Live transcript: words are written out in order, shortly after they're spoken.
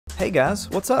Hey guys,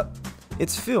 what's up?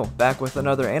 It's Phil, back with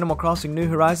another Animal Crossing New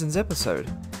Horizons episode.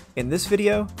 In this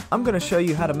video, I'm going to show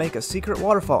you how to make a secret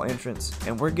waterfall entrance,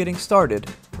 and we're getting started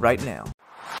right now.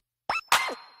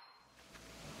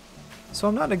 So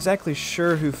I'm not exactly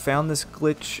sure who found this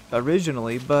glitch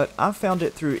originally, but I found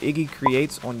it through Iggy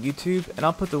Creates on YouTube, and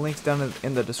I'll put the links down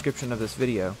in the description of this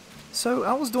video. So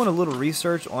I was doing a little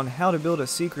research on how to build a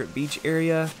secret beach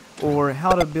area, or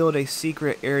how to build a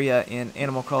secret area in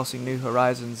Animal Crossing New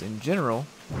Horizons in general,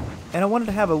 and I wanted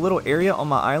to have a little area on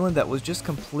my island that was just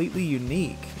completely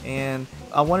unique, and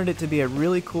I wanted it to be a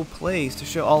really cool place to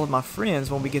show all of my friends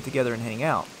when we get together and hang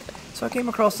out. So I came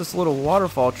across this little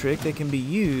waterfall trick that can be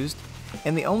used,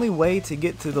 and the only way to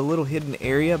get to the little hidden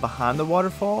area behind the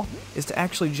waterfall is to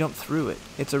actually jump through it.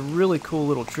 It's a really cool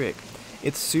little trick.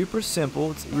 It's super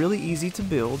simple, it's really easy to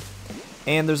build,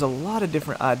 and there's a lot of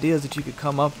different ideas that you could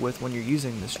come up with when you're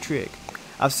using this trick.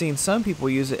 I've seen some people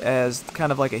use it as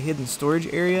kind of like a hidden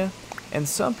storage area, and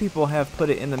some people have put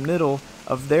it in the middle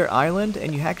of their island,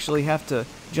 and you actually have to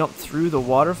jump through the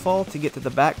waterfall to get to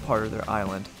the back part of their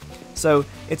island. So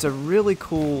it's a really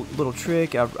cool little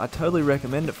trick. I totally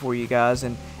recommend it for you guys,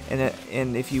 and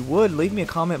if you would, leave me a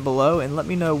comment below and let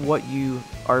me know what you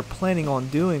are planning on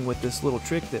doing with this little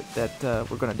trick that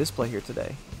we're going to display here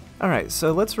today. Alright,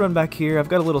 so let's run back here. I've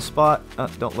got a little spot.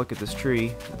 Don't look at this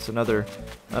tree. It's another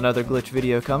glitch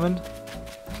video coming.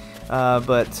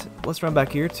 But let's run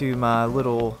back here to my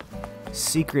little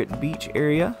secret beach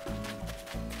area.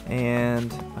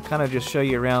 And I'll kind of just show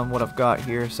you around what I've got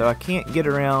here. So I can't get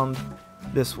around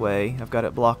this way. I've got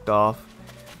it blocked off.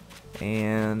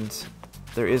 And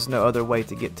there is no other way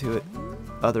to get to it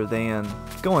other than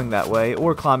going that way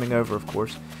or climbing over, of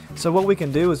course. So what we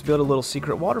can do is build a little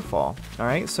secret waterfall.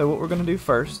 Alright, so what we're going to do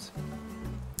first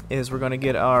is we're going to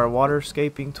get our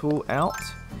waterscaping tool out,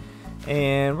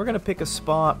 and we're going to pick a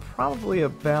spot probably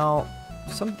about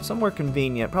somewhere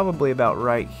convenient, probably about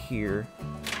right here,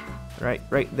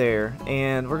 right there,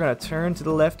 and we're going to turn to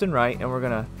the left and right, and we're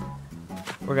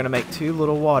going to make two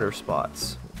little water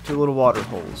spots, two little water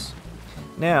holes.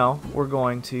 Now we're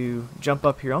going to jump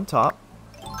up here on top,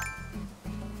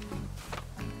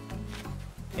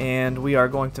 and we are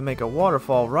going to make a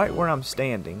waterfall right where I'm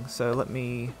standing. So let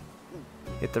me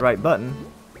hit the right button,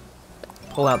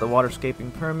 pull out the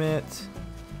waterscaping permit,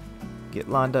 get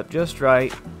lined up just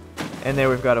right, and there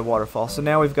we've got a waterfall. So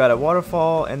now we've got a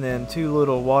waterfall and then two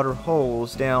little water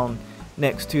holes down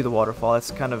next to the waterfall.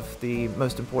 That's kind of the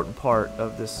most important part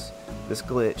of this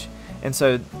glitch. And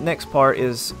so next part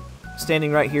is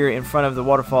standing right here in front of the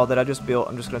waterfall that I just built.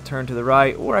 I'm just going to turn to the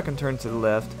right, or I can turn to the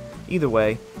left, either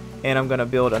way, and I'm going to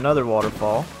build another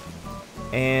waterfall.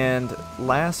 And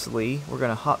lastly, we're going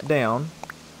to hop down.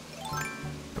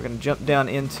 We're going to jump down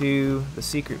into the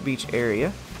secret beach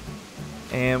area,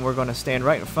 and we're going to stand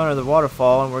right in front of the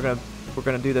waterfall, and we're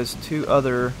going to do those two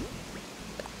other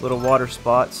little water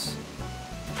spots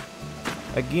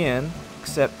again,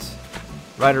 except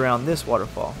right around this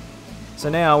waterfall. So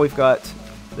now we've got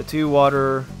the two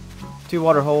water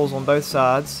holes on both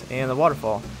sides and the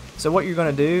waterfall. So what you're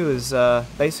going to do is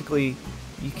basically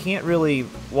you can't really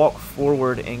walk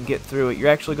forward and get through it. You're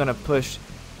actually going to push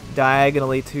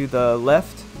diagonally to the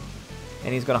left,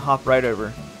 and he's going to hop right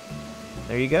over.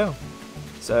 There you go.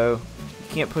 So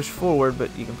you can't push forward,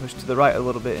 but you can push to the right a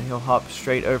little bit, and he'll hop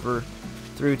straight over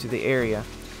through to the area.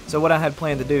 So what I had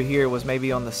planned to do here was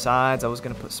maybe on the sides I was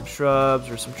going to put some shrubs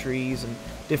or some trees and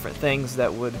different things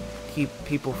that would keep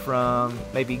people from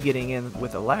maybe getting in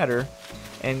with a ladder,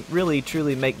 and really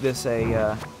truly make this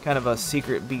a kind of a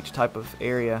secret beach type of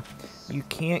area. You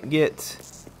can't get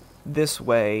this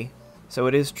way, so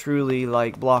it is truly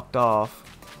like blocked off,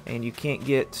 and you can't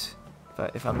get,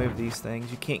 if I move these things,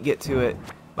 you can't get to it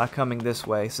by coming this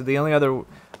way. So the only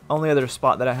other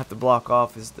spot that I have to block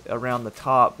off is around the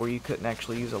top, where you couldn't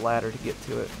actually use a ladder to get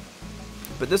to it.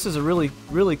 But this is a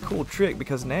really cool trick,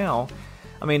 because now,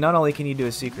 I mean, not only can you do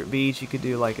a secret beach, you could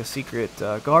do like a secret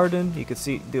garden, you could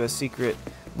do a secret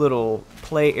little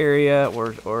play area,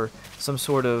 or some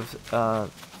sort of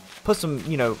put some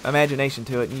imagination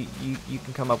to it, and you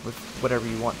can come up with whatever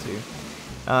you want to.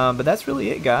 But that's really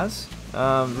it, guys.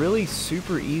 Really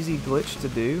super easy glitch to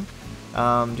do.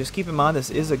 Just keep in mind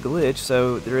this is a glitch,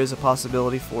 so there is a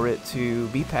possibility for it to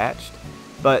be patched.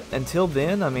 But until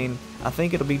then, I mean, I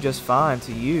think it'll be just fine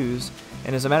to use.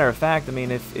 And as a matter of fact, I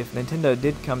mean, if Nintendo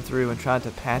did come through and try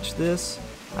to patch this,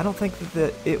 I don't think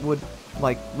that it would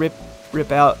like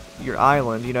rip out your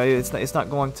island. You know, it's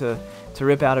not going to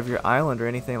rip out of your island or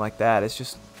anything like that. It's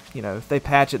just, if they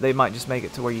patch it, they might just make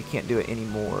it to where you can't do it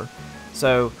anymore.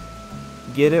 So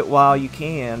get it while you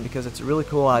can, because it's a really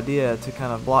cool idea to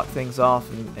kind of block things off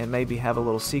and maybe have a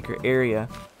little secret area.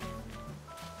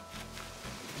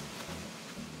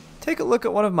 Take a look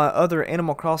at one of my other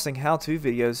Animal Crossing how-to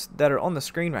videos that are on the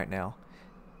screen right now.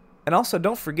 And also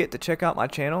don't forget to check out my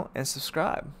channel and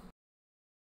subscribe.